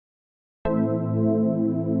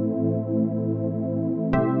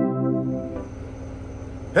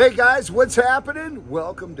Hey guys, what's happening?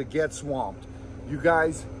 Welcome to Get Swamped. You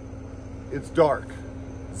guys, it's dark.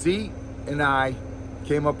 Z and I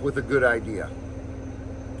came up with a good idea.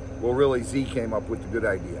 Well, really, Z came up with the good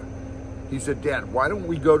idea. He said, Dad, why don't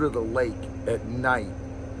we go to the lake at night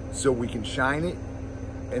so we can shine it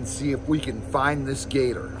and see if we can find this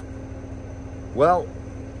gator? Well,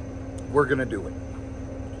 we're gonna do it.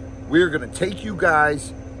 We're gonna take you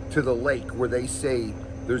guys to the lake where they say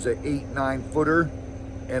there's an 8-9 footer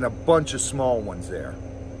and a bunch of small ones there.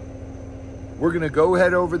 We're gonna go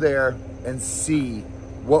head over there and see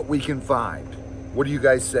what we can find. What do you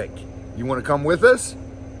guys think? You wanna come with us?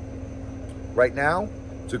 Right now,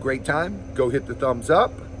 it's a great time. Go hit the thumbs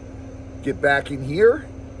up, get back in here,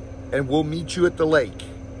 and we'll meet you at the lake.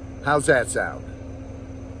 How's that sound?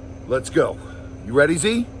 Let's go. You ready,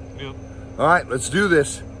 Z? Yep. All right, let's do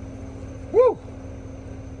this. Woo!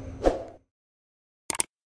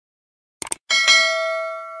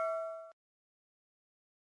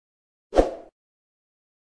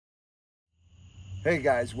 Hey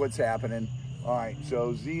guys, what's happening? All right,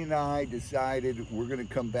 so Z and I decided we're gonna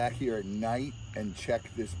come back here at night and check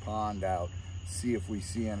this pond out, see if we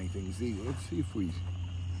see anything. Z, let's see if we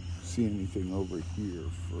see anything over here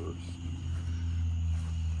first.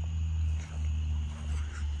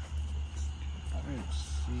 I don't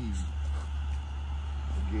see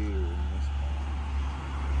a gator in this pond.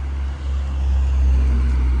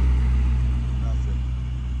 Nothing.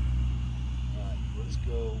 All right, let's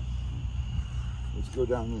go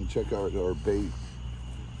down and check out our bait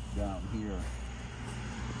down here.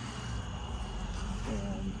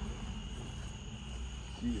 And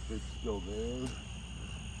see if it's still there.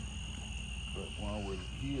 But while we're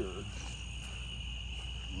here,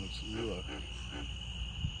 let's look.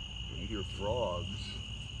 I hear frogs.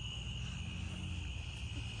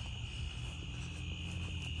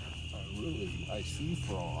 I see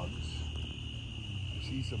frogs. I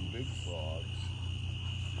see some big frogs.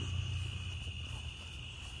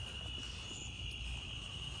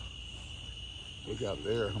 Look out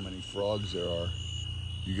there, how many frogs there are.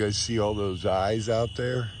 You guys see all those eyes out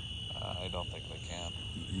there? I don't think they can.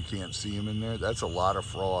 You can't see them in there? That's a lot of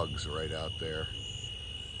frogs right out there.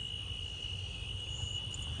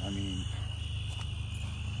 I mean,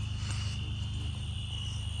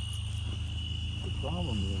 the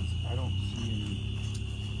problem is I don't see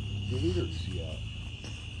any gators yet.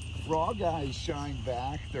 Frog eyes shine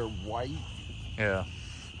back, they're white. Yeah.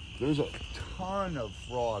 There's a ton of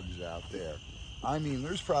frogs out there. I mean,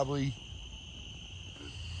 there's probably...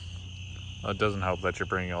 It doesn't help that you're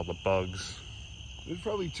bringing all the bugs. There's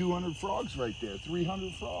probably 200 frogs right there,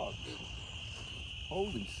 300 frogs.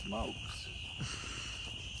 Holy smokes.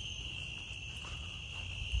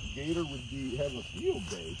 Gator would have a field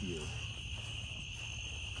day here.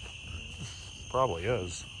 Probably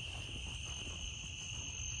is.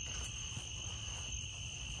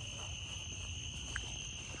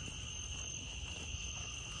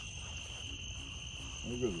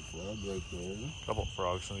 There's a frog right there. A couple of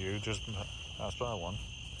frogs from you just passed by one.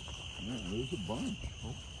 Yeah, there's a bunch.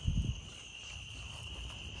 Oh.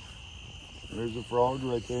 There's a frog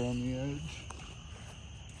right there on the edge.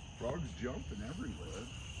 Frogs jumping everywhere.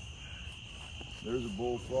 There's a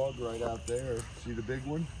bullfrog right out there. See the big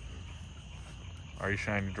one? Are you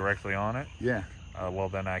shining directly on it? Yeah. Well,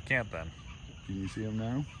 then I can't then. Can you see him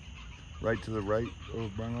now? Right to the right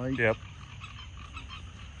of my light? Yep.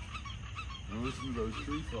 Now listen to those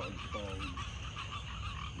tree frogs calling.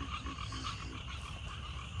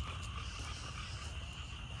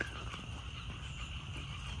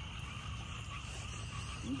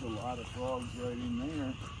 There's a lot of frogs right in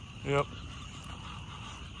there. Yep.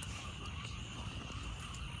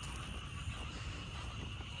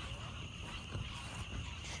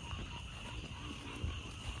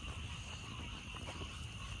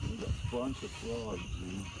 There's a bunch of frogs,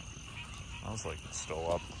 dude. Sounds like it's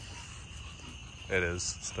still up. It is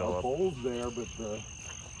still Our up. pole's there, but the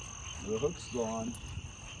hook's gone.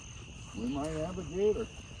 We might have a gator.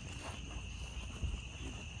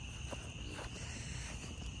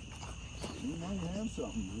 We might have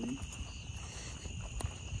something, dude.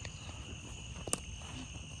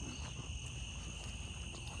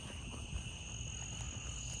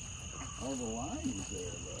 Oh, the line is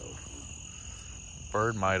there, though.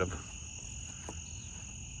 Bird might have.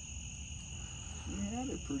 We had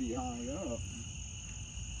it pretty high up.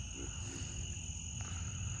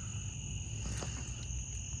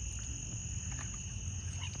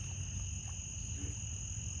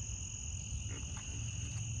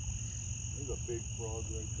 There's a big frog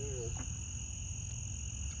right there.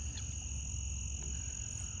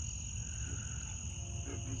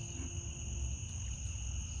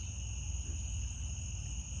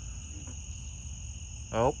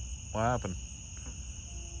 Oh, what happened?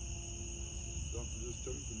 Something just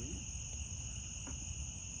turned to me.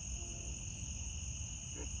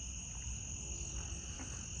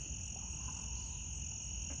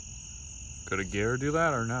 Could a Gator do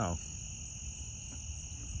that or no? I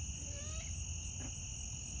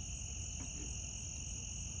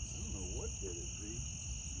don't know what did it, Z.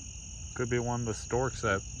 Could be one of the storks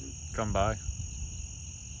that come by.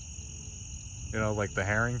 You know, like the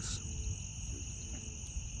herrings.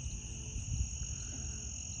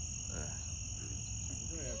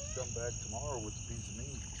 We're gonna have to come back tomorrow with a piece of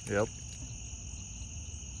meat. Yep.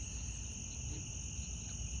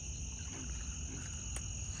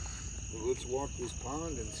 Well, let's walk this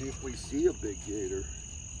pond and see if we see a big gator.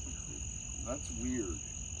 That's weird.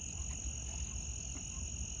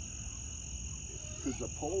 Because the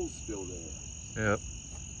pole's still there. Yep.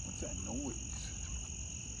 What's that noise?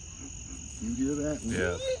 You hear that?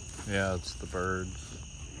 Yeah. Yeah, it's the birds.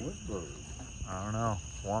 What bird? I don't know.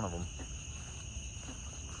 It's one of them.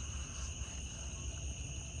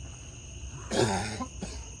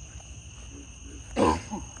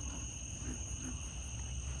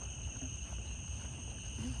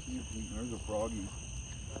 There's a froggy.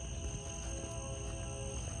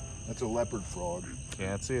 That's a leopard frog.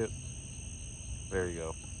 Can't see it. There you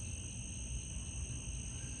go.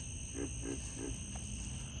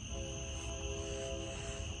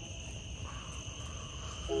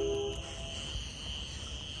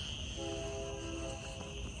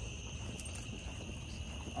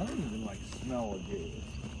 I don't even like smell a gator.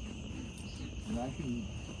 And I can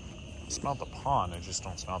Smell the pond, I just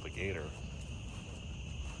don't smell the gator.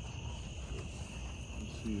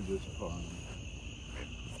 see this pond.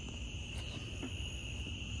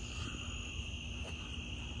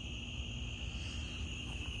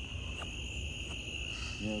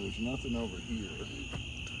 Yeah, there's nothing over here.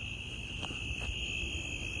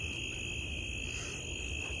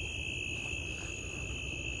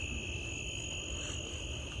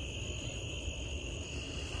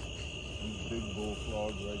 Big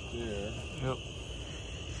bullfrog right there. Yep.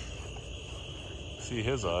 See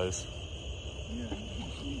his eyes. Yeah, you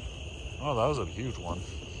see. Oh, that was a huge one.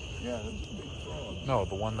 Yeah, that's a big frog. No,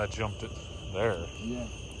 the one that jumped it there. Yeah.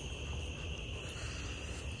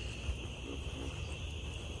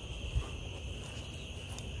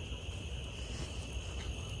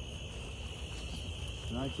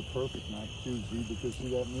 Tonight's a perfect night too, Z, because see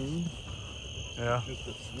that moon? Yeah. Just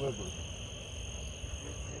a sliver.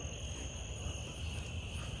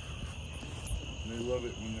 They love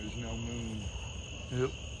it when there's no moon.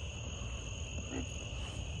 Yep.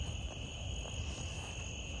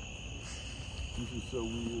 This is so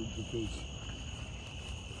weird because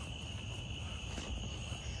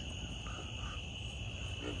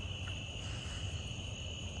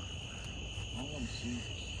all I'm seeing is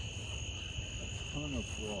a ton of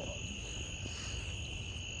frogs.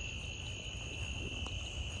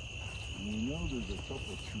 And we know there's a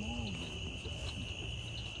couple small ones out here.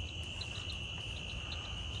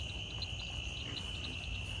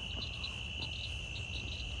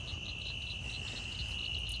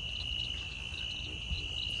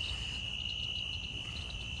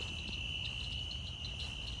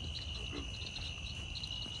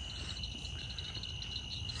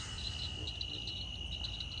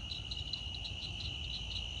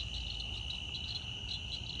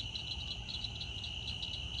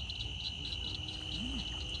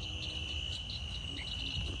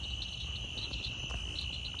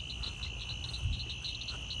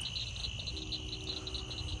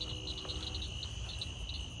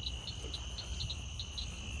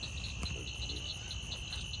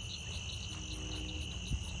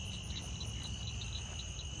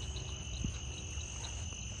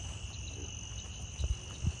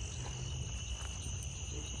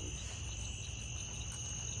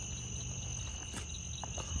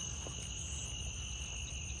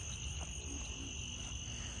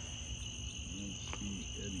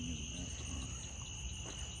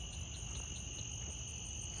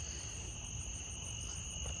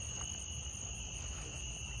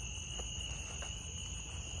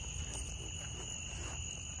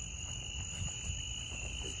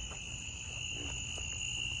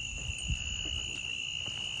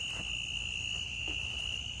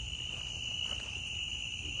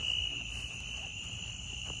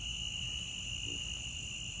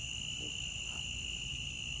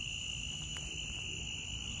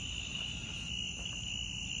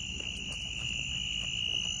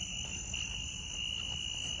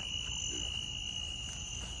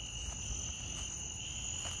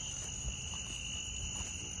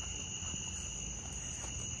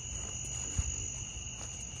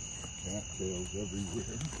 tails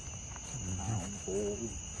everywhere. Pound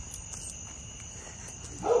holes.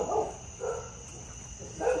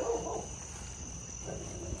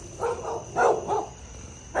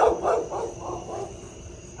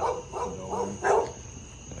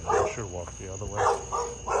 Yeah, I should walk the other way.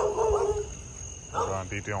 We're going to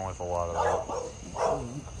be dealing with a lot of that.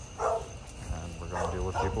 And we're going to deal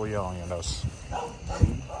with people yelling at us.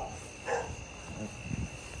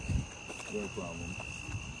 No problem.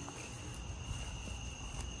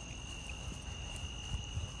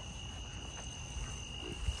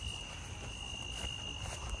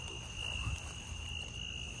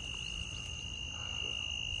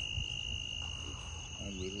 I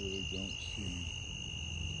literally don't see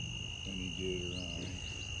any gator on.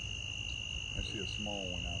 I see a small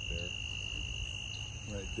one out there.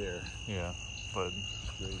 Right there. Yeah, but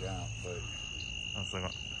Straight out, but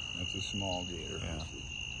that's a small gator. Yeah.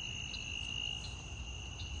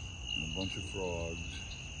 And a bunch of frogs.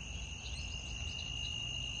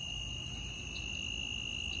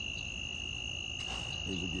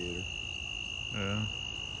 There's a gator. Yeah.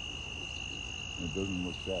 It doesn't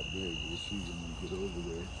look that big. We'll see when we get over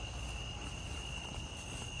there.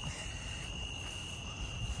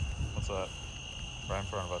 What's that? Right in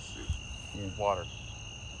front of us. Yeah. Water.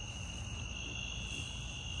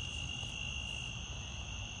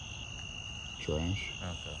 Trash.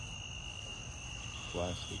 Okay.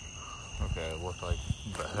 Plastic. Okay, it looked like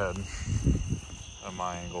the head at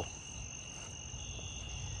my angle.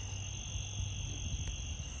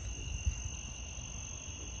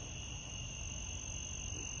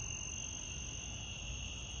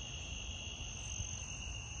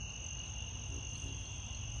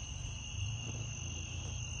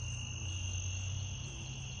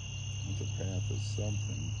 It's a path of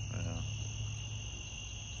something. Yeah.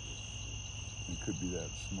 It could be that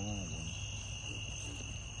small one.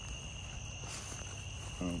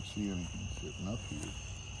 I don't see anything sitting up here.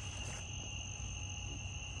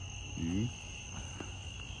 Do you?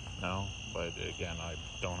 No, but again, I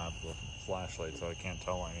don't have the flashlight, so I can't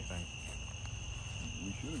tell anything.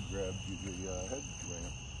 We should have grabbed you the head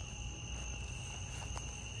ramp.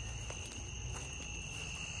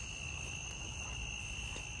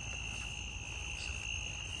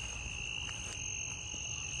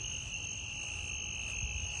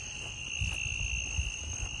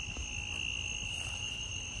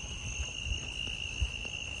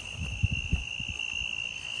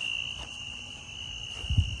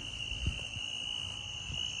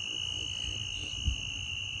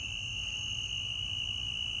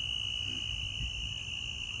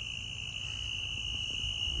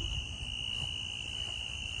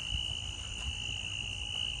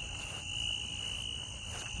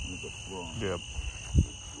 There's a frog. Yep.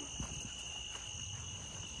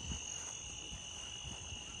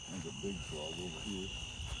 There's a big frog over here.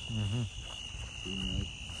 Mm-hmm. See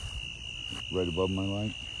that? Right above my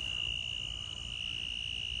light.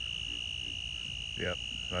 Yep,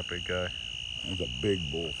 that big guy. That's a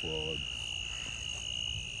big bullfrog.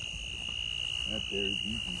 That there's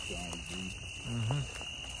easy size, dude.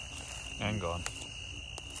 Mm-hmm. And gone.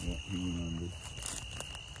 Yeah, he went under.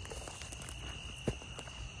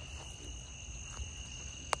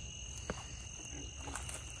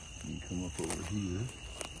 You come up over here.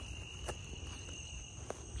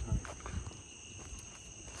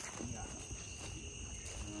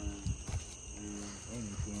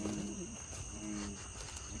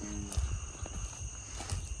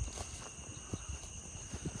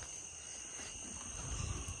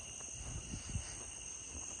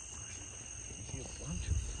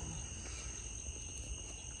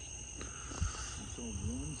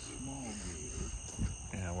 One small gator.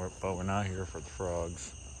 Yeah, but we're not here for the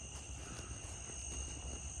frogs.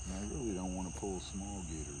 And I really don't want to pull small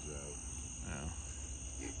gators out. Yeah.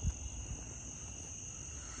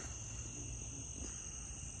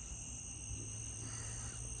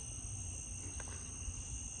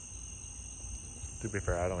 To be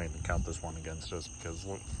fair, I don't even count this one against us because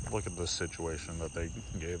look at this situation that they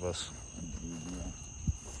gave us. Yeah.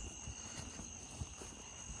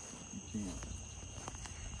 You can't.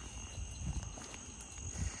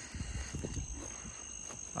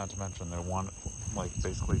 Not to mention they want, like,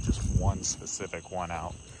 basically just one specific one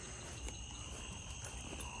out.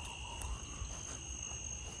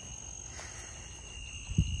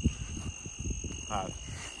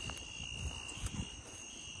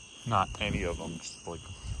 Not any of them, just like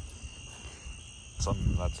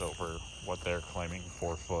something that's over what they're claiming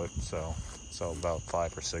 4 foot, so about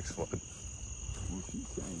 5 or 6 foot. Well, she's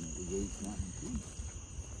saying it was 8, 9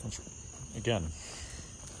 feet. Again,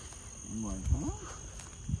 I'm like, huh?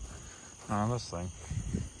 on this thing.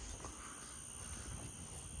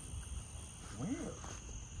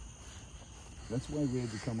 That's why we had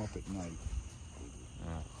to come up at night.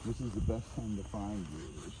 Yeah. This is the best time to find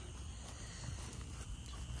gators.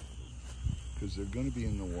 Because they're going to be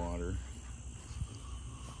in the water.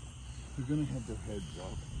 They're going to have their heads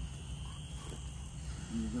up.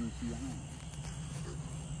 And you're going to see eyes.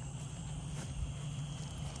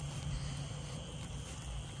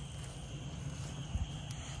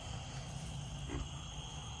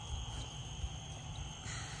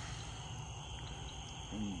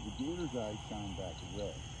 And the gator's eyes shine back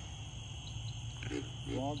red.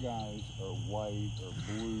 Frog eyes are white or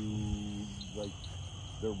blue, like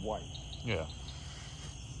they're white. Yeah.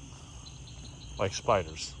 Like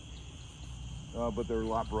spiders. But they're a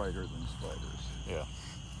lot brighter than spiders. Yeah.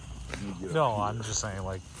 No, I'm just saying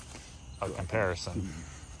like a comparison.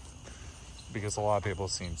 Because a lot of people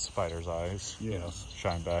have seen spiders' eyes, you know,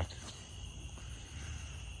 shine back.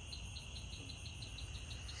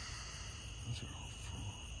 Those are all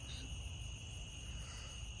frogs.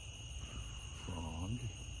 Frog.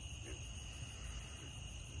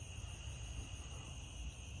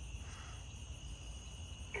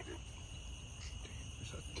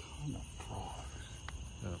 There's a ton of frogs.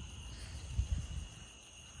 Yeah.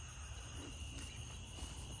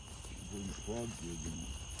 Bring the frog jig and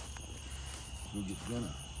we'll get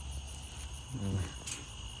dinner.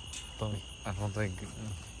 I don't think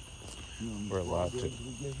You know, we're allowed to. we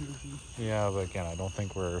get here, see? Yeah, but again, I don't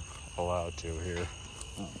think we're allowed to here.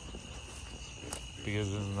 Oh. Because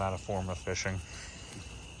isn't that a form of fishing?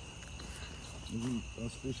 Isn't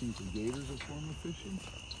us fishing for gators a form of fishing?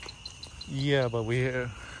 Yeah, but we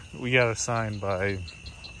got assigned by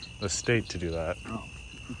the state to do that. Oh.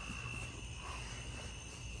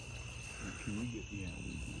 Can we get, yeah,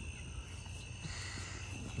 we do.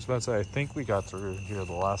 I was about to say, I think we got through here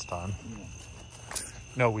the last time. Yeah.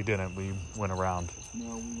 No, we didn't. We went around.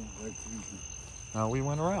 No, we went right through here. No, we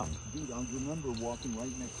went around. Dude, I remember walking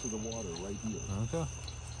right next to the water, right here. Okay.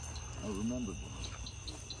 I remember that.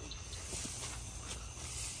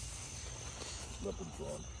 Leopard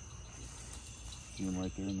frog. See him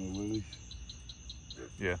right there in the lilies?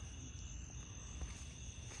 Yeah.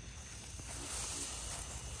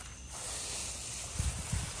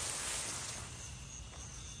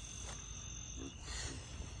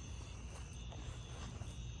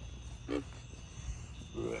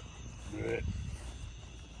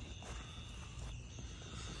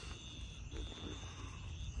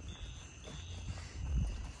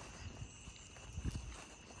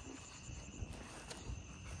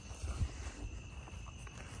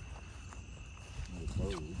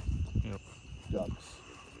 Yep. Ducks.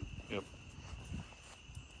 Yep.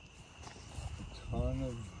 A ton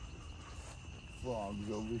of frogs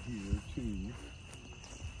over here too.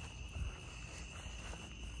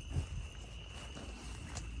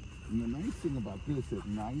 And the nice thing about this at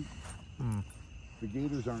night, the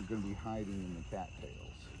gators aren't going to be hiding in the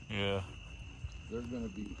cattails. Yeah. They're going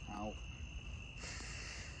to be out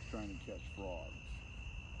trying to catch frogs.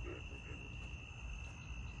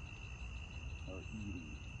 Or eating.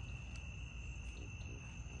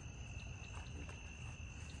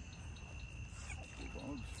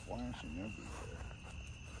 Frogs flashing everywhere.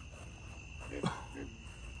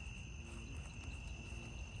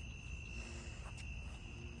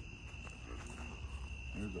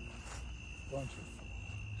 There's a bunch of frogs.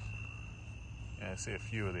 Yeah, I see a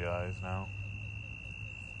few of the eyes now.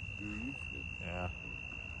 Do you? Yeah.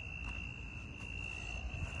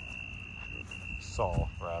 Saw,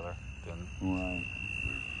 rather. Didn't. Right.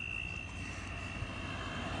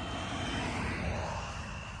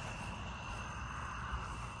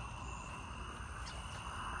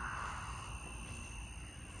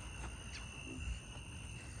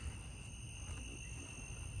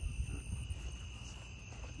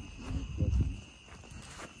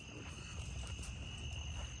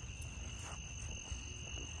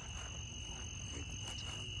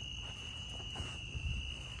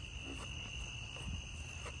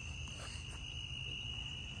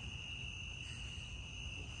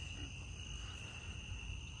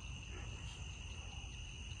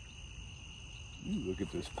 Ooh, look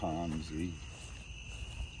at this pond, Z.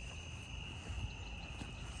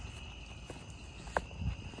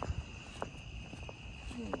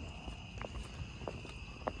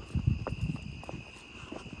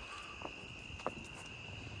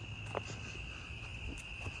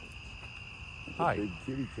 Hi. Big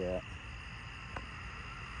kitty cat.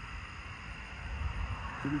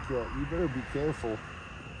 Kitty cat, you better be careful.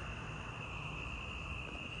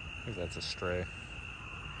 I think that's a stray.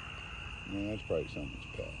 No, that's probably something's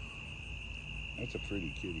pet. That's a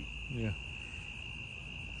pretty kitty. Yeah.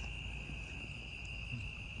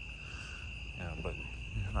 Yeah, but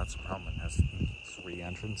That's the problem. It has 3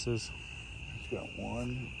 entrances. It's got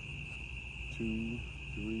 1, 2,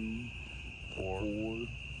 3, 4.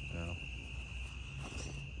 Yeah.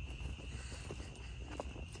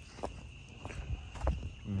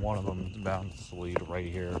 And one of them bound to lead right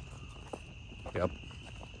here. Yep.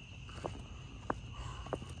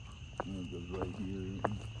 And it goes right here.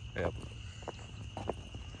 Yep.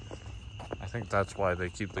 I think that's why they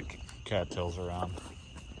keep the cattails around,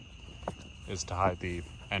 is to hide the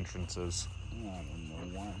entrances. I don't know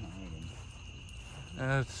why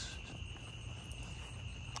hide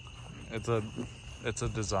them. It's a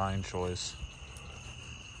design choice.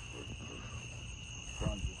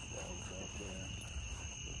 Front just falls out there.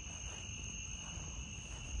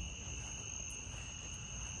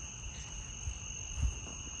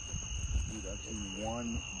 Dude, I've seen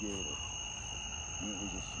 1 gator, and it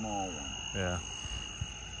was a small one. Yeah.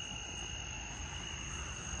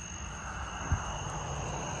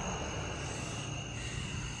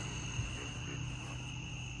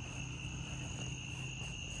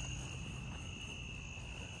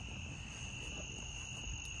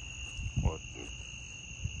 What?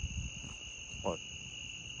 What?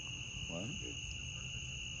 What?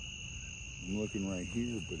 I'm looking right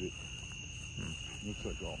here, but it looks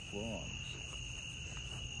like all frogs.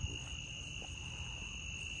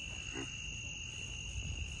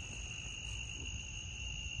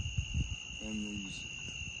 And these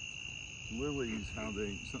lilies, how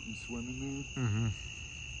something swimming there, Mm-hmm.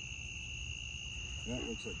 that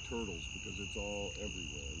looks like turtles because it's all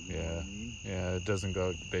everywhere. You know Yeah. what I mean? Yeah, it doesn't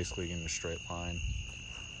go basically in a straight line.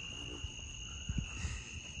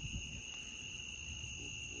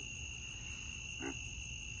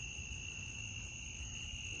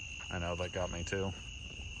 I know, that got me too.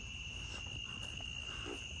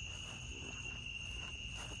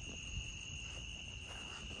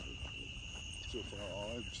 So far,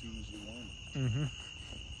 all I've seen is the one. Mm-hmm.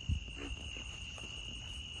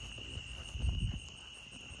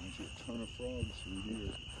 I see a ton of frogs through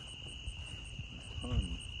here. A ton.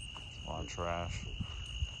 A lot of trash.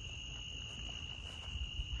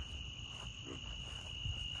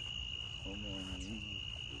 Hold on.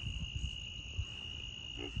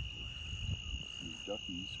 There's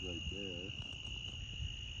duckies right there.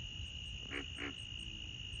 Can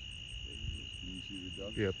you see the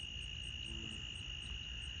ducks? Yep.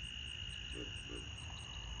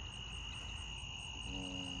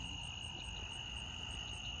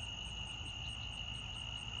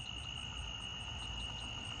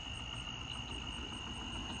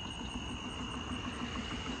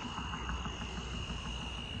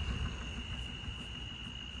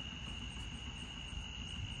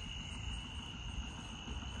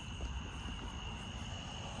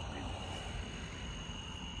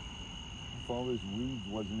 If all this weeds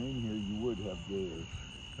wasn't in here, you would have gators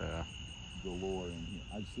Yeah. galore in here.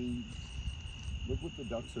 I see, look what the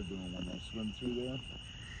ducks are doing when they swim through there.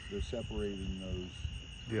 They're separating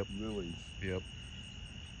those Yep. lilies. Yep.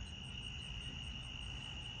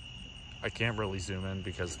 I can't really zoom in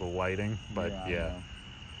because of the lighting, but I yeah. know.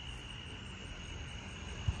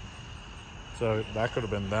 So that could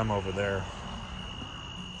have been them over there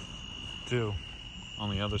too,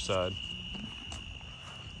 on the other side.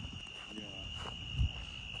 Yeah.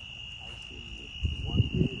 I see one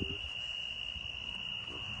gator.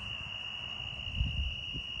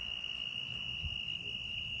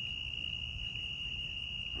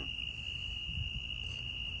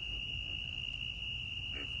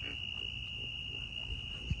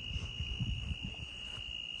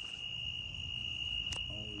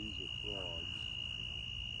 All these are frogs.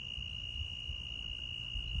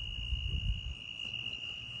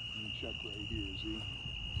 Let me check right here, see?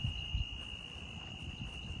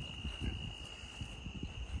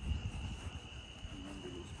 Remember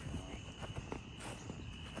this frog.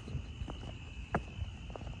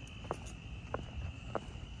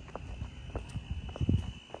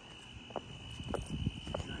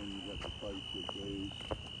 Then you got the pipe that goes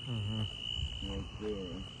Mm-hmm. right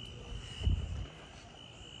there.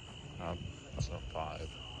 So 5.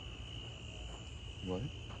 What?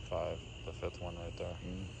 5. The 5th one right there.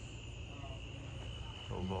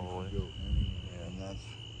 Oh, Go boy. anywhere, and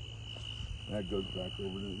that goes back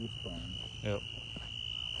over to this pond. Yep.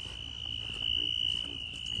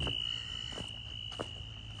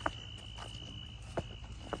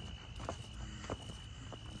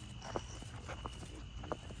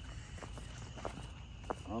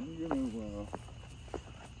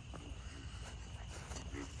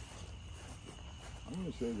 I'm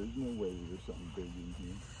gonna say there's no way there's something big in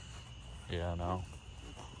here. Yeah, I know.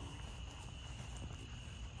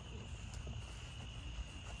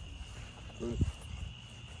 But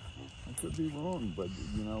could be wrong, but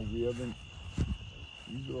you know, we haven't.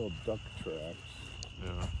 These are all duck tracks.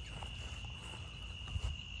 Yeah.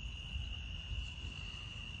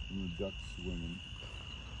 And the ducks swimming.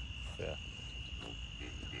 Yeah.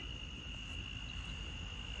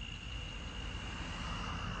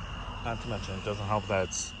 Not to mention, it doesn't help that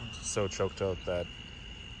it's so choked up that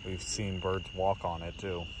we've seen birds walk on it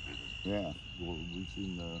too. Yeah, well, we've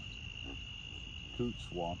seen the coots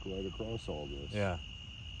walk right across all this. Yeah.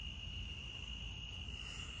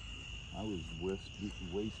 I was waist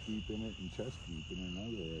deep in it and chest deep in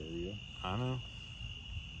another area. I know.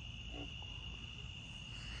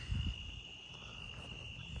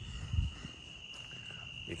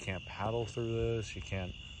 You can't paddle through this. You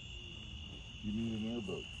can't. You need an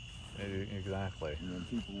airboat. Exactly. And then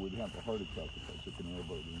people would have a heart attack if I took an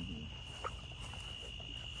airboat in here.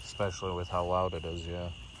 Especially with how loud it is, yeah.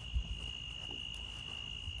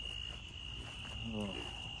 Oh.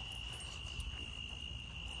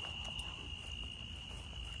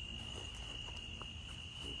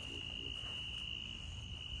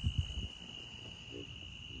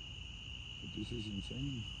 But this is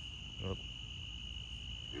insane. Yep.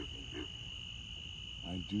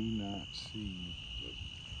 I do not see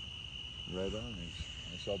red eyes.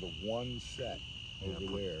 I saw the one set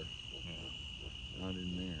over there. Yeah. Not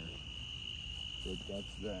in there. But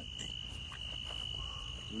that's that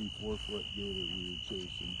 3-4 foot gator we were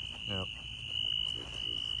chasing. Yep.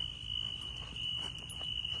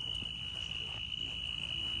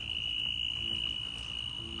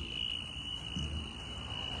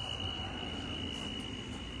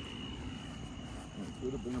 It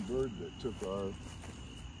could have been a bird that took our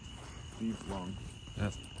beef lung.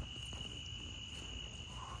 Yep.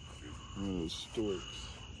 One of those storks.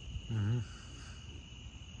 Mm-hmm.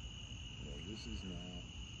 Yeah, this is not.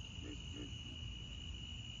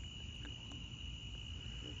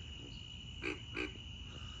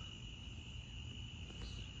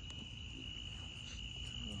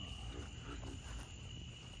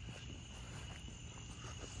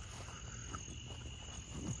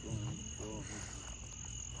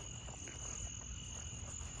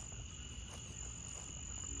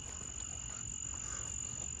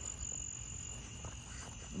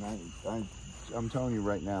 And I'm telling you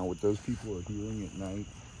right now, what those people are hearing at night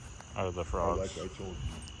Are the are, frogs. like I told you,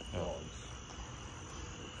 Yeah. frogs.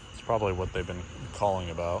 It's probably what they've been calling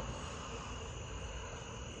about.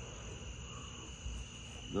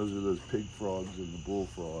 Those are those pig frogs and the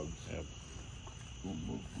bullfrogs. Yep.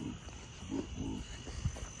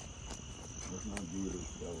 There's no gators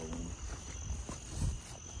bellowing.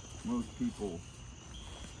 Most people,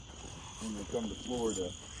 when they come to Florida,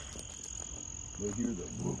 they hear the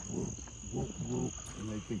whoop, whoop, whoop, whoop, and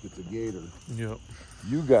they think it's a gator. Yep.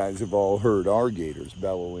 You guys have all heard our gators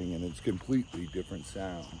bellowing, and it's completely different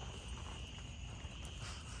sound.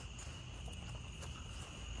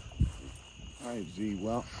 All right, Z,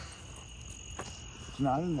 well, it's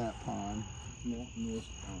not in that pond, it's not in this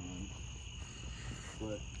pond,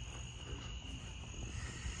 but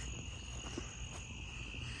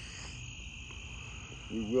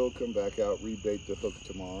we will come back out, rebait the hook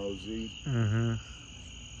tomorrow, Z. Mm-hmm.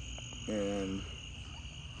 And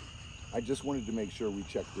I just wanted to make sure we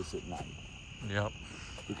check this at night, Yep.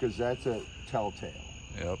 because that's a telltale.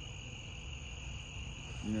 Yep.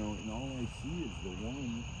 You know, and all I see is the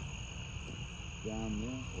one down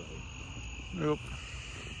that way. Yep.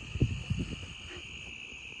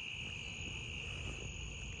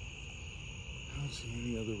 I don't see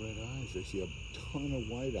any other red eyes. I see a ton of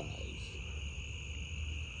white eyes.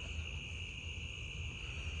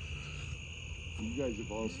 You guys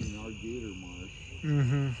have all seen our gator marsh.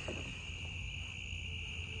 Mm-hmm.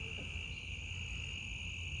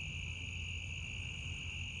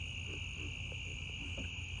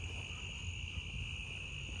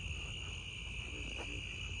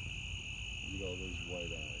 Look at all those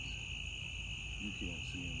white eyes. You can't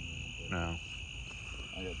see them there, No.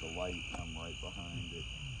 but I got the light. I'm right behind it.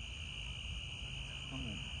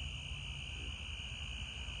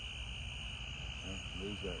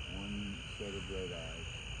 There's that one set of red eyes.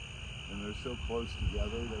 And they're so close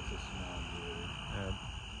together, that's a small gator. Yep.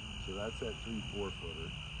 So that's that 3-4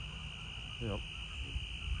 footer. Yep.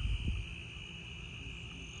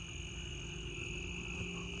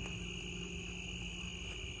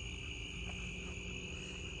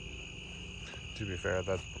 To be fair,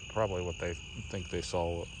 that's probably what they think they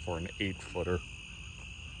saw for an 8-footer.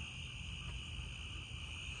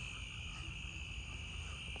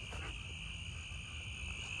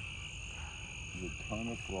 There's a ton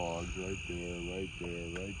of frogs right there, right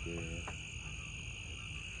there, right there.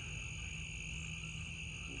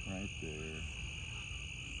 Right there.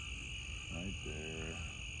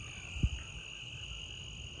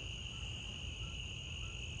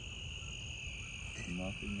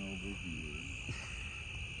 nothing over here.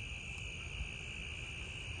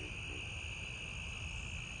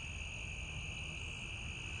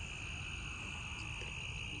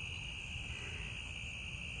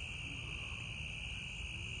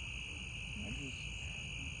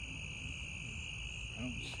 I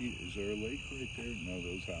don't see, is there a lake right there? No,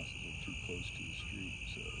 those houses are too close to the street,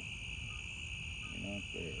 so they're not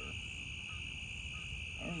there.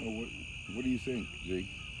 I don't know, what do you think, Z?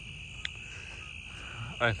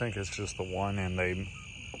 I think it's just the one, and they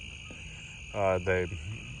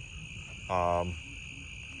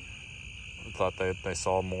thought they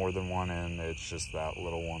saw more than one, and it's just that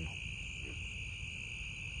little one.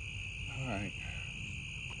 All right.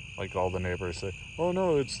 Like all the neighbors say, oh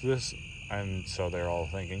no, it's this. And so they're all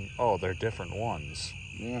thinking, oh, they're different ones.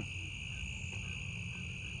 Yeah.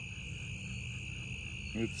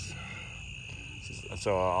 It's...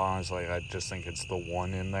 So honestly, I just think it's the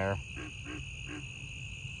one in there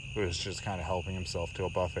who is just kind of helping himself to a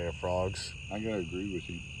buffet of frogs. I gotta agree with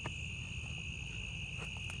you.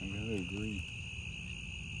 I gotta agree.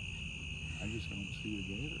 I just don't see a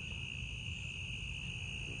gator.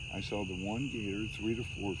 I saw the one gator, 3 to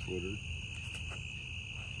 4 footer.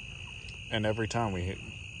 And every time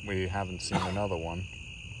we haven't seen another one.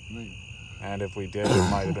 Man. And if we did, it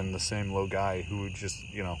might have been the same little guy who just,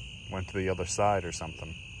 went to the other side or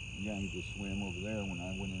something. Yeah, he just swam over there when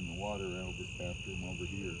I went in the water after him over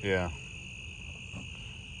here. Yeah.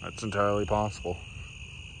 That's entirely possible.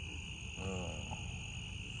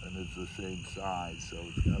 And it's the same size, so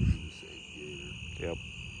it's got to be the same gator. Yep.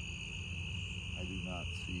 I do not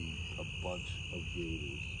see a bunch of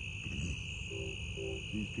gators.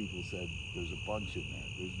 These people said there's a bunch in there.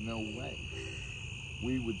 There's no way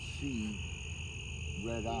we would see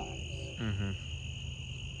red eyes. Mm-hmm.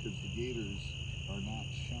 Because the gators are not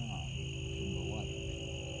shy from the light.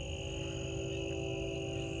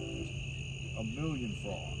 There's a million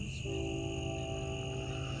frogs.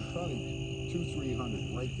 There's probably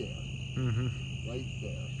 200-300 right there. Mm-hmm. Right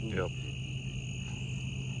there. Boom. Yep.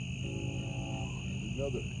 And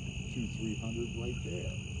another 200-300 right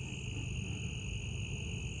there.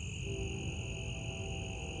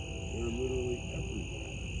 They're literally everywhere.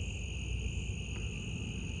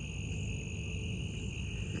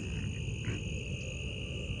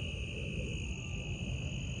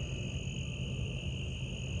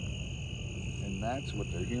 And that's what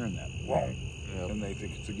they're hearing, that whoa, Yep. and they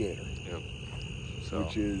think it's a gator. Yep. So.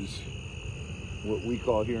 Which is what we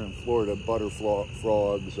call here in Florida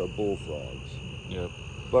frogs or bullfrogs. Yep.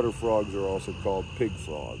 Butterfrogs are also called pig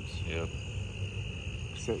frogs. Yep.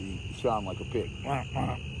 So you sound like a pig.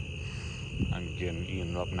 I'm getting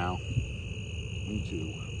eaten up now. Me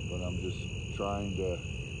too, but I'm just trying to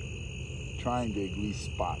at least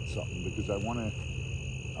spot something, because I want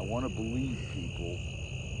to believe people.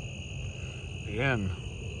 Again,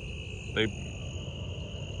 they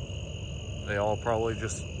all probably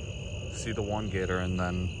just see the one gator, and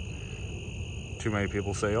then too many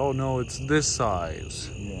people say, oh no, it's this size.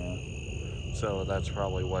 Yeah. So that's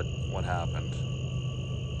probably what happened.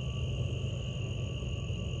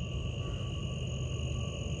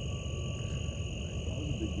 If I was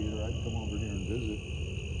a big gator, I'd come over here and visit.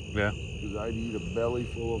 Yeah. Because I'd eat a belly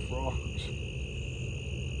full of frogs.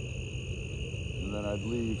 And then I'd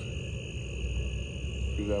leave.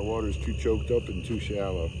 Because that water's too choked up and too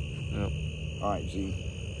shallow. Yep. Alright, Z.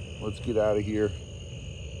 Let's get out of here.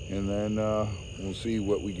 And then we'll see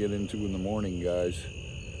what we get into in the morning, guys.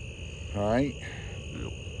 Alright?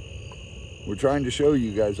 Yep. We're trying to show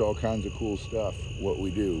you guys all kinds of cool stuff, what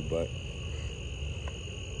we do, but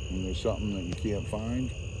when there's something that you can't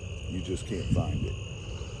find, you just can't find it.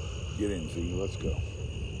 Get in, Z. Let's go.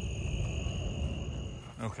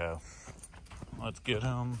 Okay. Let's get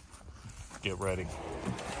ready.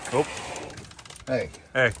 Oh. Hey.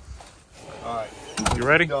 Hey. All right. You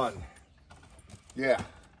ready? Done. Yeah.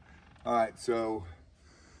 All right, so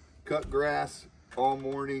cut grass all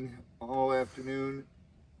morning, all afternoon,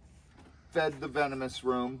 fed the venomous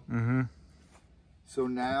room. Mm-hmm. So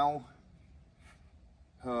now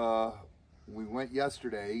we went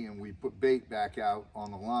yesterday and we put bait back out on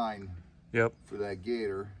the line. Yep. For that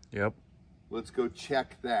gator. Yep. Let's go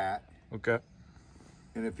check that. Okay.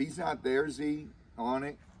 And if he's not there, Z, on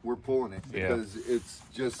it, we're pulling it, because it's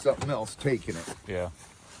just something else taking it. Yeah.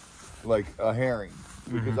 Like a herring.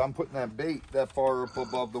 Because I'm putting that bait that far up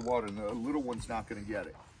above the water, and the little one's not going to get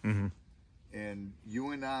it. Mm-hmm. And you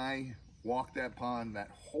and I walked that pond, that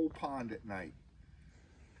whole pond at night.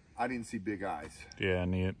 I didn't see big eyes. Yeah,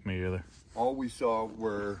 me either. All we saw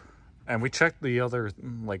were... And we checked the other,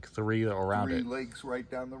 like, 3 around it. 3 lakes right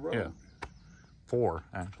down the road. Yeah. 4,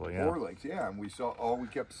 actually, yeah. 4 lakes, yeah. And we saw, all we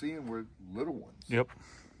kept seeing were little ones. Yep.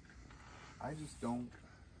 I just don't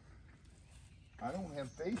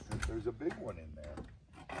have faith that there's a big one in there.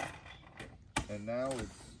 And now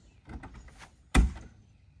it's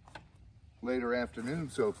later afternoon,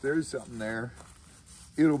 so if there's something there,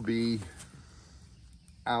 it'll be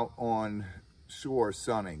out on shore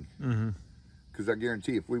sunning. Because I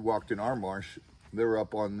guarantee if we walked in our marsh, they're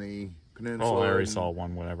up on the peninsula. Oh, I already saw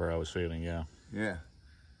one whenever I was feeding, yeah. Yeah.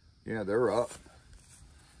 Yeah, they're up.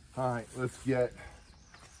 All right, let's get...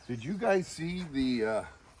 Did you guys see the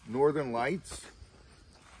Northern Lights?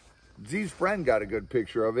 Z's friend got a good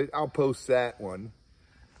picture of it. I'll post that one.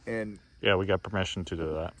 And yeah, we got permission to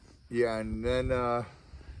do that. yeah, and then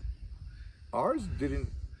ours didn't.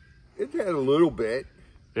 It had a little bit.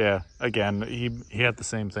 Yeah, again, he had the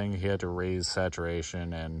same thing. He had to raise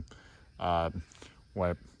saturation and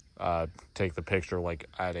take the picture like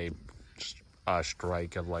at a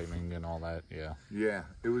strike of lightning and all that. Yeah. Yeah,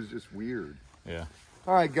 it was just weird. Yeah.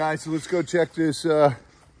 All right, guys, so let's go check this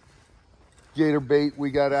gator bait we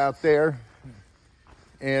got out there,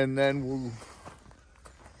 and then we'll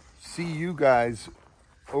see you guys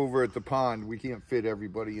over at the pond. We can't fit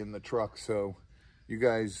everybody in the truck, so you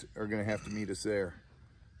guys are gonna have to meet us there.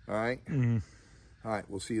 All right? All right,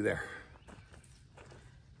 we'll see you there.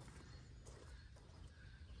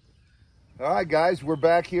 All right, guys, we're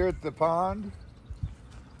back here at the pond.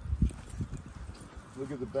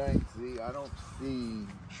 Look at the bank. See, I don't see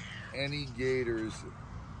any gators.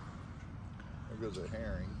 There goes a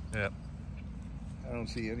herring. Yep. I don't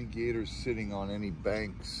see any gators sitting on any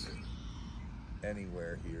banks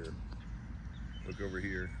anywhere here. Look over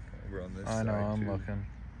here, over on this side. I know, I'm too. looking.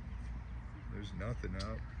 There's nothing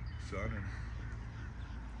out sunning.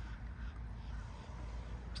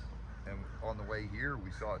 And on the way here, we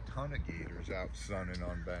saw a ton of gators out sunning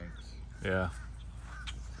on banks. Yeah.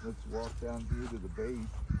 Let's walk down here to the bait.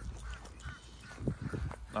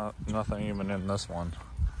 Nothing even in this one.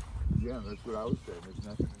 Yeah, that's what I was saying. There's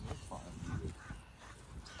nothing in this pond either.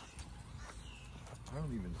 I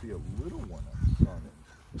don't even see a little one out sunning.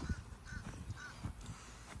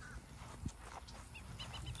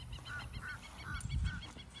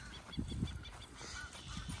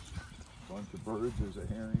 Bunch of birds. There's a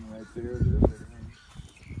herring right there. There's a herring.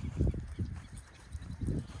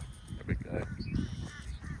 A big guy.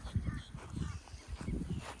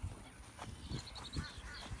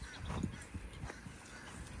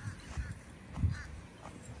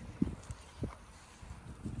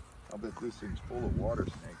 I bet this thing's full of water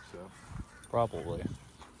snakes, so Probably.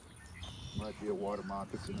 might be a water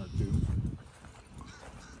moccasin or two.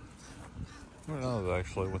 Who knows,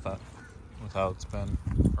 actually, with how it's been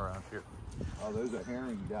around here. Oh, there's a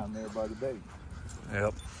herring down there by the bait.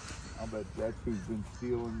 Yep. I'll bet that's who's been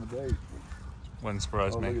stealing the bait. Wouldn't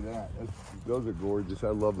surprise me. Look at that. Those are gorgeous. I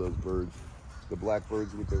love those birds. The black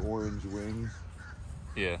birds with the orange wings.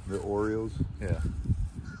 Yeah. The orioles. Yeah.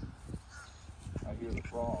 I hear the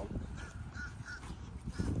frogs.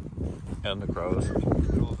 And the crows. In the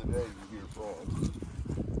middle of the day, you hear frogs.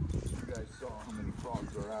 You guys saw how many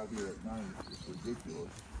frogs are out here at night. It's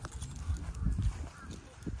ridiculous.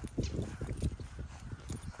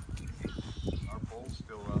 Our pole's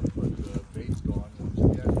still up, but the bait's gone once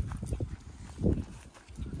again.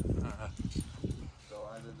 So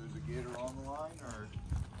either there's a gator on the line, or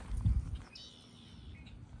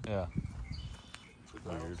Yeah.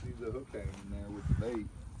 I don't see the hook hanging there with the bait.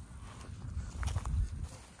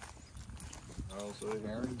 Also, the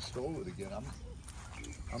herring stole it again.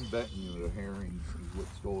 I'm betting you the herring is what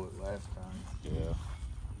stole it last time. Yeah.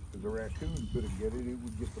 If the raccoon couldn't get it, it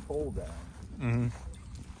would get the pole down. Mm-hmm.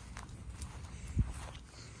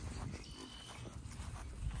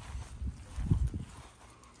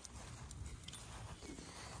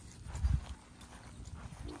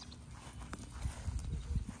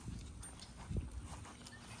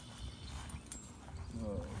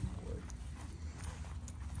 Oh boy.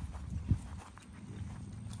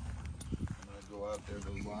 I'm gonna go out there.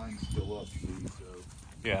 The line's still up, see, so.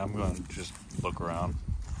 Yeah, I'm going to just look around.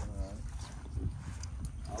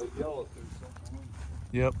 I'll yell if there's something.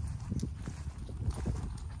 Yep.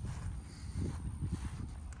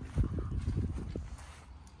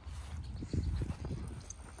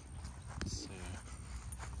 Let's see.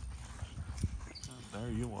 Oh,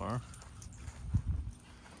 there you are.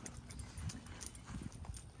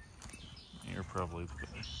 You're probably the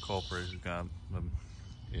culprit who got them.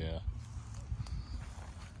 Yeah.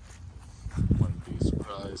 Wouldn't be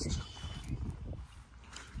surprised.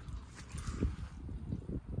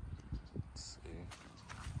 Let's see.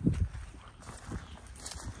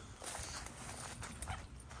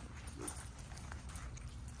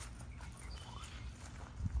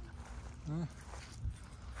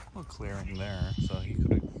 little clearing there, so he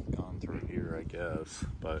could have gone through here, I guess,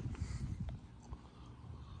 but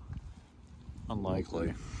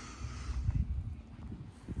unlikely.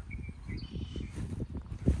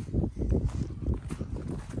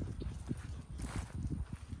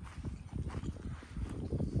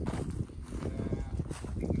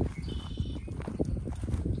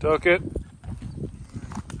 Took it.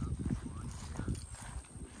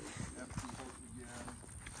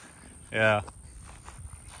 Yeah.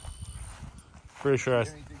 Pretty sure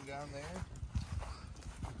Anything down there?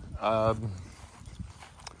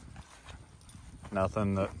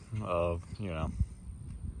 Nothing that of,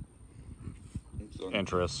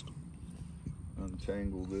 interest.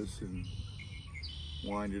 Untangle this and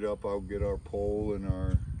wind it up. I'll get our pole and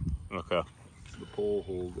the pole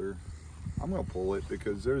holder. I'm gonna pull it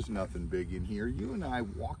because there's nothing big in here. You and I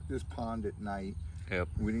walked this pond at night. Yep.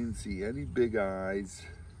 We didn't see any big eyes.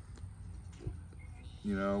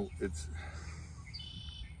 There's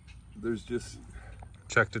just...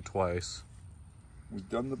 Checked it twice. We've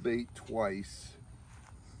done the bait twice,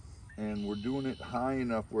 and we're doing it high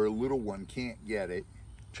enough where a little one can't get it.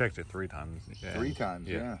 Checked it 3 times. Yeah. 3 times,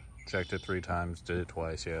 yeah. Checked it 3 times, did it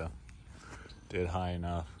twice, yeah. Did high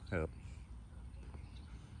enough, yep.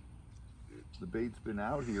 The bait's been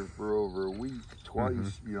out here for over a week,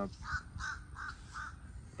 twice,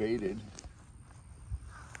 baited.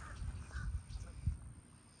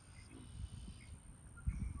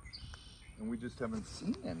 And we just haven't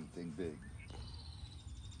seen anything big.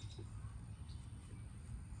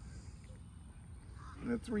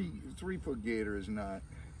 And a 3-foot gator is not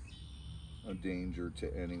a danger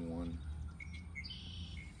to anyone.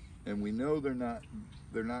 And we know they're not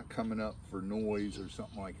coming up for noise or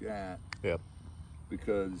something like that. Yep.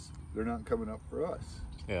 Because they're not coming up for us.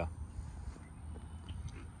 Yeah.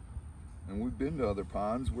 And we've been to other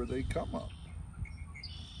ponds where they come up.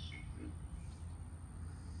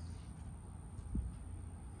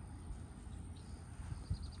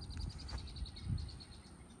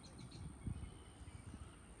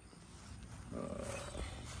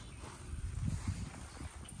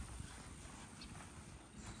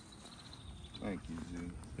 Thank you, Z.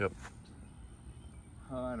 Yep.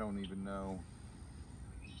 I don't even know.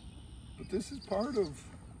 But this is part of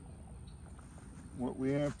what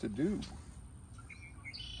we have to do.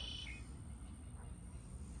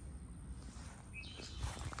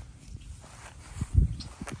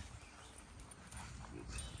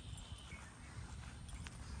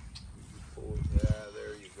 Yeah,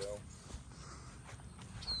 there you go.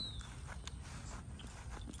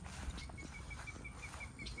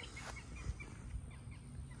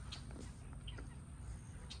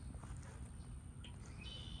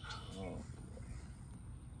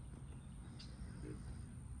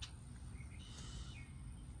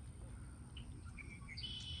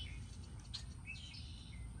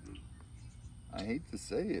 I hate to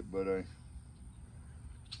say it, but I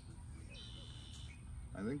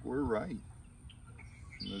think we're right.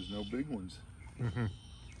 And there's no big ones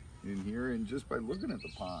in here, and just by looking at the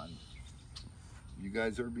pond, you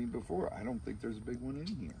guys heard me before, I don't think there's a big one in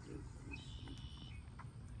here.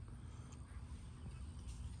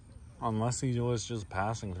 Unless he was just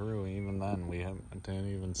passing through, even then we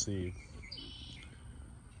didn't even see.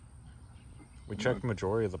 We checked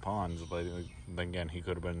majority of the ponds, but then again, he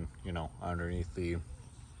could have been, underneath the,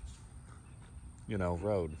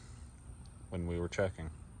 road when we were checking.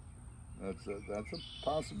 That's a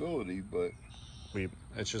possibility, but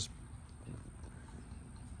it's just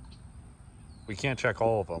we can't check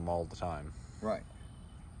all of them all the time. Right.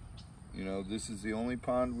 This is the only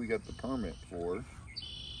pond we got the permit for.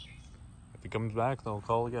 If he comes back, they'll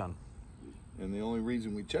call again. And the only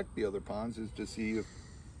reason we check the other ponds is to see if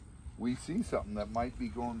we see something that might be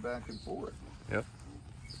going back and forth. Yep.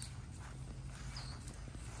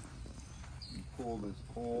 You pull this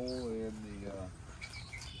pole and the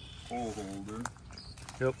pole holder.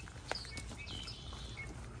 Yep.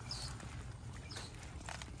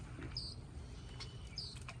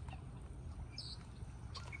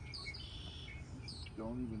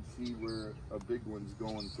 Don't even see where a big one's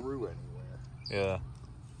going through anywhere. Yeah.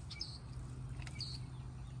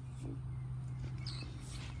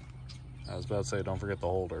 I was about to say, don't forget the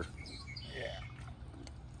holder. Yeah.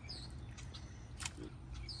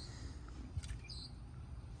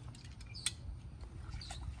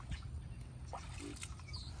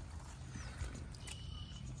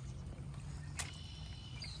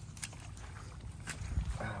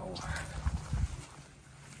 Ow.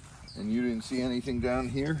 And you didn't see anything down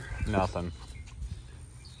here? Nothing.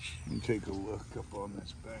 Let me take a look up on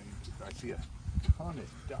this bank. I see a ton of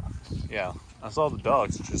ducks. Yeah, I saw the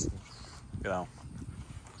ducks, just,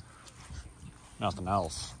 nothing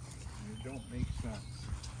else. It don't make sense.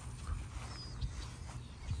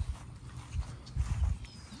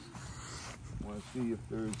 I want to see if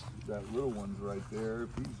there's that little one's right there. If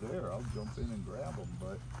he's there, I'll jump in and grab him.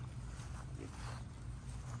 But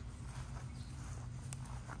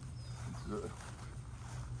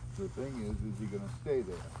the thing is he going to stay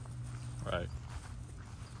there? Right.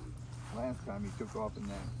 Last time he took off in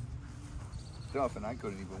that stuff, and I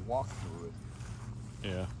couldn't even walk through it.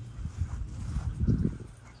 Yeah.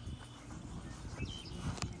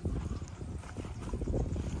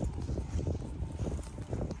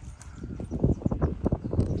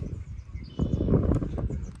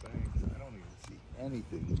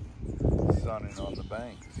 Anything sunning on the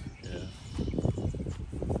banks. Yeah.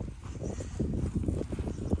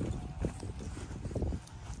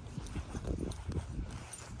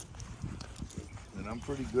 And I'm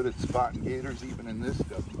pretty good at spotting gators even in this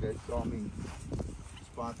stuff. You guys saw me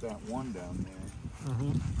spot that one down there.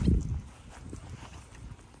 Mm-hmm.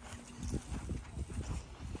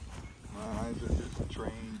 My eyes are just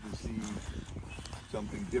trained to see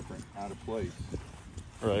something different, out of place.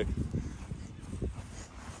 Right.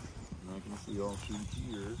 I can see all through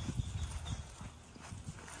here.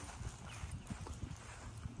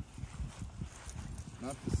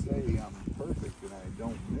 Not to say I'm perfect and I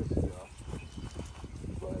don't miss stuff,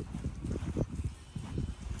 but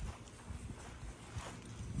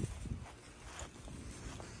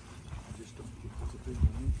I just don't get such a big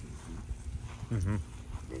one. Mm-hmm.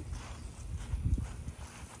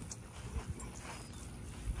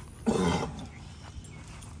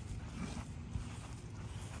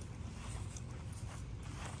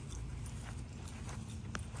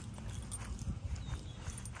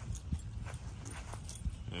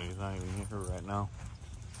 He's not even here right now.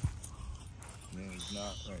 Man, he's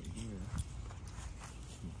not right here.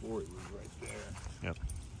 Before he was right there. Yep.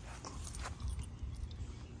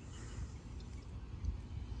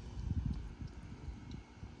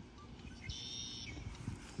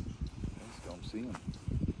 I just don't see him.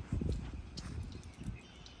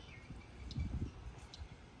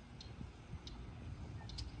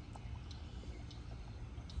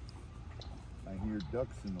 I hear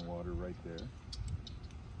ducks in the water right there.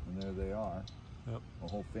 And there they are. Yep. A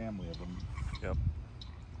whole family of them. Yep.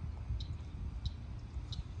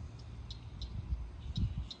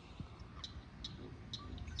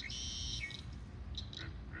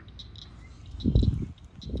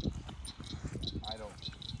 I don't.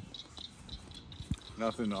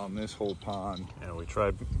 Nothing on this whole pond. Yeah, we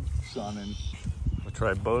tried Sunning. We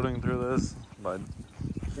tried boating through this, but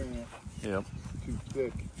Can't. yep. Too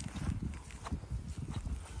thick.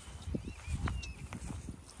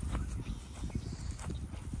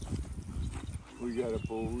 We got a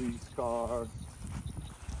police car.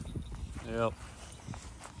 Yep.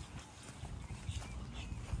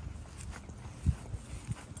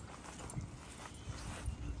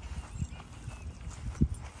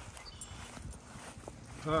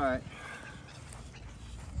 All right.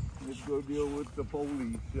 Let's go deal with the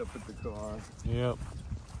police up at the car. Yep.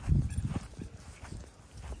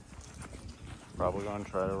 Probably gonna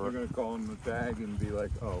try to. We're gonna call them the tag and be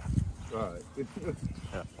like, oh, all right.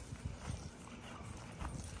 Yeah.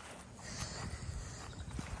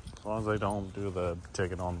 As long as they don't do the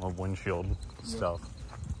ticket on the windshield stuff.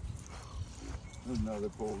 Another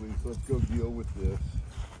police. Let's go deal with this.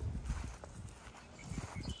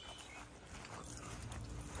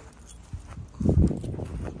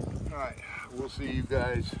 All right, we'll see you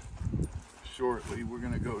guys shortly. We're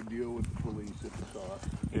gonna go deal with the police at the car.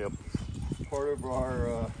 Yep. Part of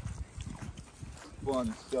our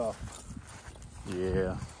fun stuff.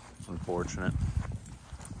 Yeah. Unfortunate.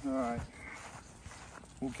 All right.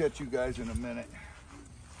 We'll catch you guys in a minute.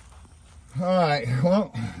 All right,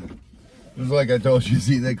 well, just like I told you,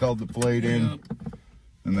 see, they called the plate in,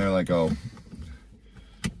 and they're like, oh,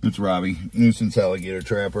 it's Robbie, nuisance alligator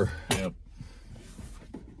trapper. Yep.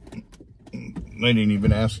 They didn't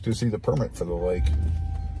even ask to see the permit for the lake.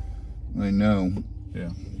 I know.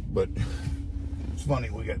 Yeah. But it's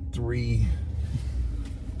funny, we got 3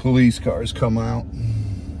 police cars come out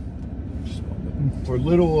for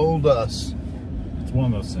little old us. It's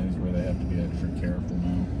one of those things where they have to be extra careful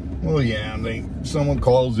now. Well, yeah, and someone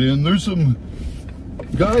calls in. There's some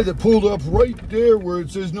guy that pulled up right there where it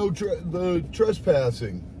says no the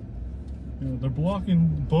trespassing. Yeah, they're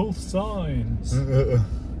blocking both signs.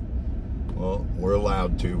 Well, we're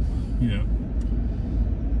allowed to. Yeah.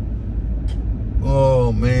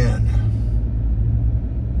 Oh man,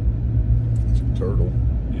 it's a turtle.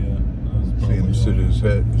 Yeah. See him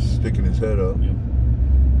sticking his head up. Yep.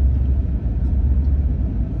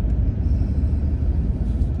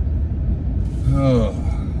 Oh.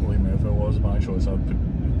 Believe me, if it was my choice,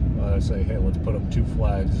 I'd say, hey, let's put up 2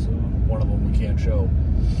 flags. One of them we can't show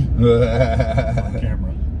on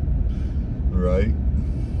camera. Right?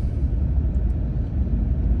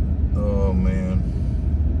 Oh, man.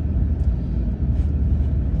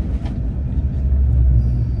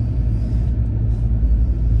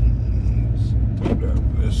 Let's go down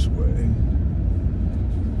this way.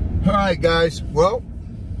 All right, guys. Well,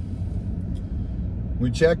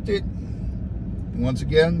 we checked it. Once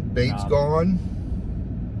again, bait's gone.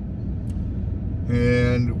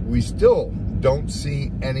 And we still don't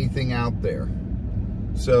see anything out there.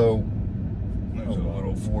 So, there's a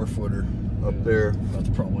little 4-footer up there. That's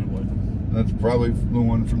probably what. That's probably the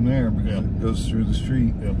one from there because it goes through the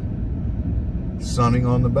street. Yep. Sunning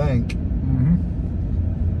on the bank.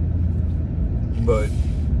 But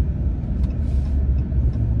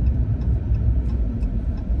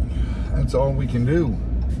that's all we can do.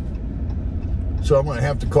 So I'm gonna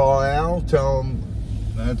have to call Al, tell him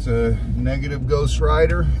that's a negative Ghost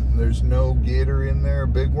Rider. There's no gator in there, a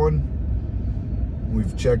big one.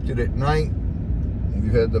 We've checked it at night.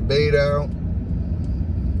 We've had the bait out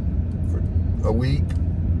for a week.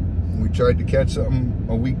 We tried to catch something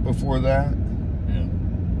a week before that. Yeah.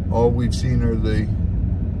 All we've seen are the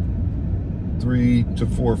 3 to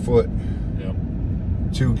 4 foot. Yep.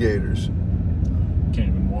 2 gators. Can't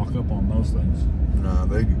even walk up on those things. No,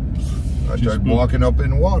 I tried walking up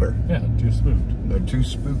in water. Yeah, too spooked. They're too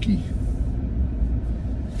spooky.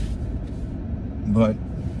 But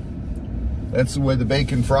that's the way the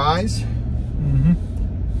bacon fries.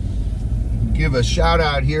 Give a shout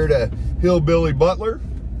out here to Hillbilly Butler.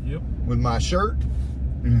 Yep. With my shirt.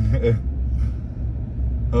 Didn't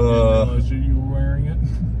realize you were wearing it.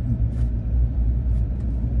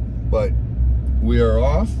 But we are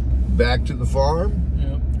off, back to the farm,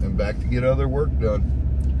 and back to get other work done.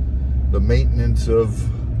 The maintenance of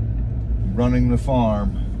running the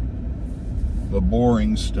farm, the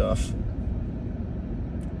boring stuff.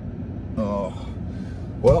 Oh,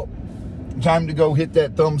 well, time to go hit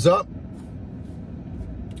that thumbs up.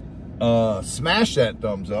 Smash that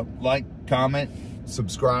thumbs up, like, comment,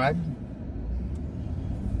 subscribe,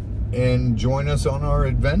 and join us on our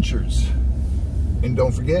adventures. And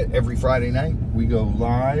don't forget, every Friday night, we go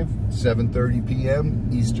live, 7:30 p.m.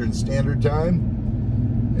 Eastern Standard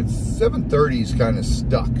Time. It's 7:30 is kind of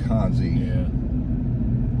stuck, Hansi. Yeah.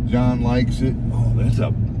 John likes it. Oh, that's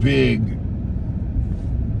a big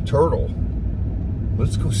turtle.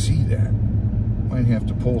 Let's go see that. Might have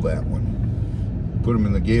to pull that one. Put him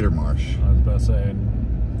in the Gator Marsh. I was about to say,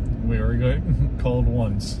 we already got called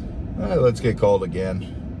once. Let's get called again.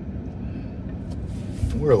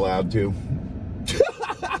 We're allowed to.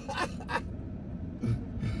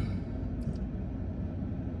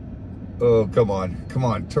 Oh, come on. Come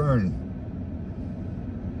on, turn.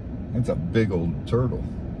 That's a big old turtle.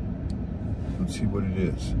 Let's see what it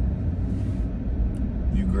is.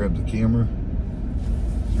 You grab the camera.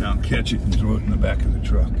 Now catch it and throw it in the back of the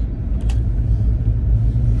truck.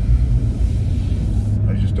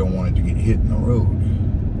 I just don't want it to get hit in the road.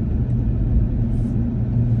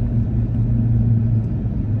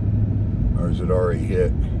 Or is it already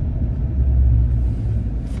hit?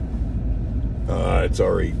 It's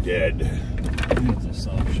already dead. It's a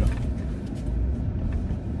soft shot.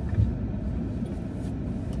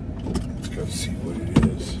 Let's go see what it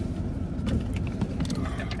is.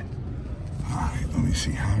 Alright, let me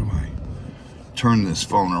see. How do I turn this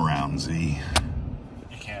phone around, Z?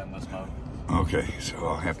 You can in this mode. Okay, so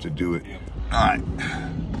I'll have to do it. Alright.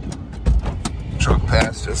 Truck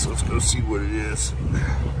passed us. Let's go see what it is.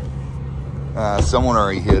 Someone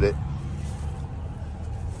already hit it.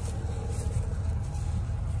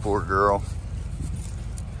 Poor girl.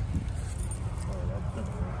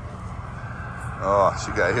 Oh,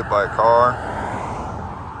 she got hit by a car.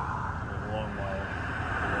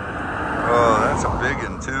 Oh, that's a big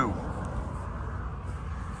one too.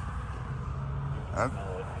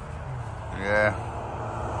 Yeah.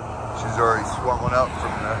 She's already swelling up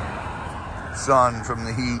from the sun, from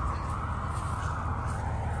the heat.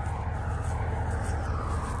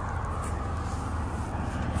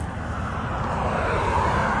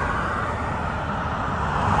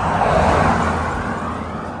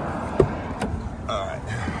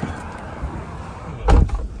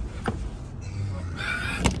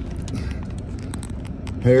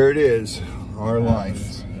 There it is, our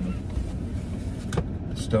life.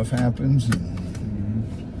 Stuff happens, and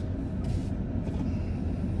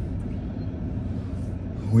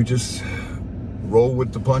we just roll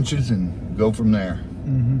with the punches and go from there.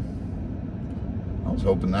 I was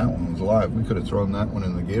hoping that one was alive. We could have thrown that one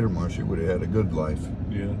in the Gator Marsh. It would have had a good life.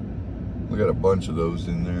 Yeah. We got a bunch of those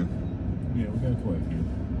in there. Yeah, we got quite a few.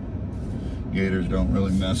 Gators don't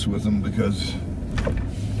really mess with them because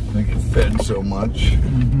they get fed so much.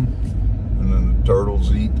 And then the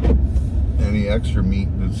turtles eat any extra meat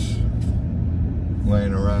that's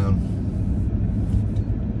laying around.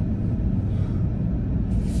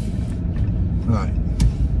 All right.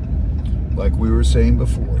 Like we were saying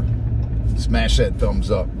before, smash that thumbs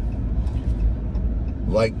up.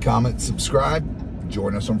 Like, comment, subscribe.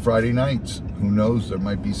 Join us on Friday nights. Who knows, there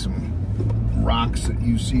might be some rocks that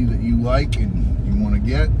you see that you like and you want to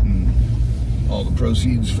get, and all the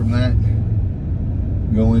proceeds from that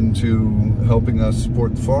go into helping us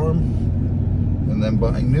support the farm and then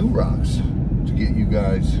buying new rocks to get you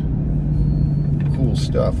guys cool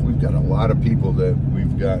stuff. We've got a lot of people that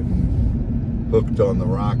we've gotten hooked on the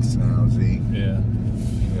rocks now, Z. Yeah.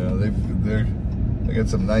 Yeah, they got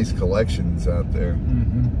some nice collections out there.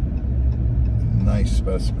 Nice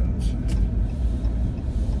specimens.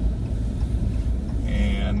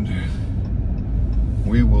 And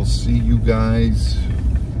we will see you guys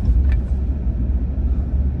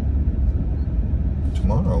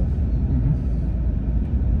tomorrow.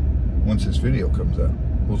 Once this video comes out.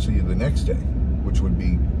 We'll see you the next day, which would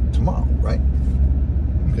be tomorrow, right?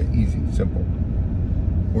 Okay, easy, simple.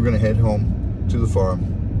 We're gonna head home to the farm,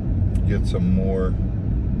 get some more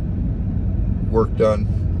work done,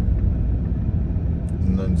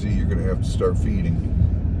 and then Z, you're gonna have to start feeding.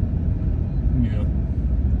 Yeah.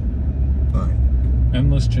 All right.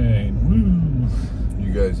 Endless chain. Woo!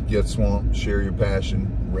 You guys get swamped, share your passion,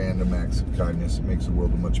 random acts of kindness. It makes the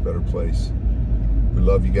world a much better place. We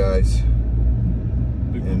love you guys.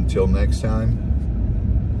 Until next time.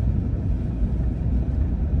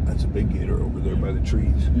 That's a big gator over there by the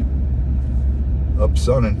trees. Up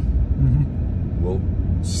sunning. We'll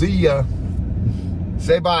see ya.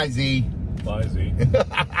 Say bye, Z. Bye, Z.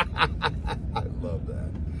 I love that.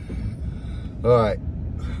 All right.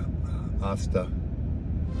 Hasta.